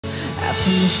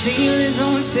From the feelings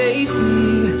on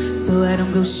safety, so I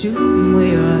don't go shooting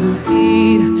where I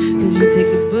beat. Cause you take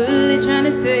the bullet trying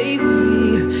to save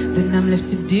me, then I'm left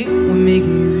to deal with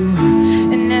making you.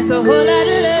 And that's a whole lot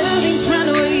of love, ain't trying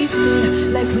to waste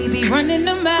it. Like we be running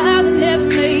them out and never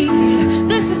make it.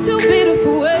 That's just too bitter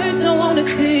for words, don't wanna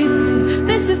taste it.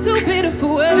 That's just too bitter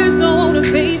for words, don't wanna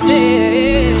face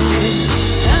it.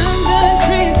 I'm done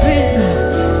tripping,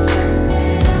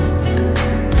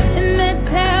 and that's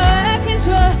how I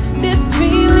control this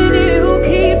feeling you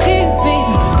keep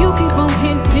giving. You keep on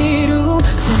hitting it, ooh.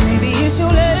 So maybe it's your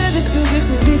love, it's too good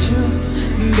to be true.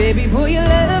 Baby boy, your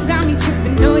love got me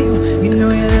tripping on you. You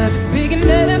know your love is big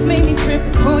enough, made me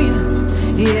tripping for you.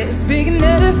 Yeah, it's big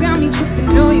enough, got me tripping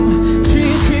on you.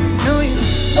 Tripping on you.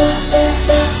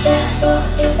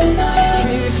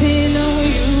 Tripping on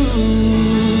you,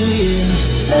 yeah.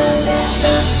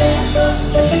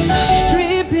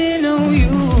 Tripping on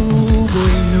you. Boy,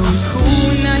 you know I'm cool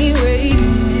when I ain't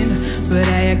waiting, but I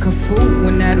act a fool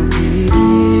when I don't get it.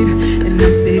 And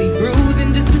I'm steady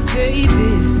bruising just to say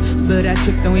this, but I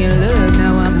tripped on your love.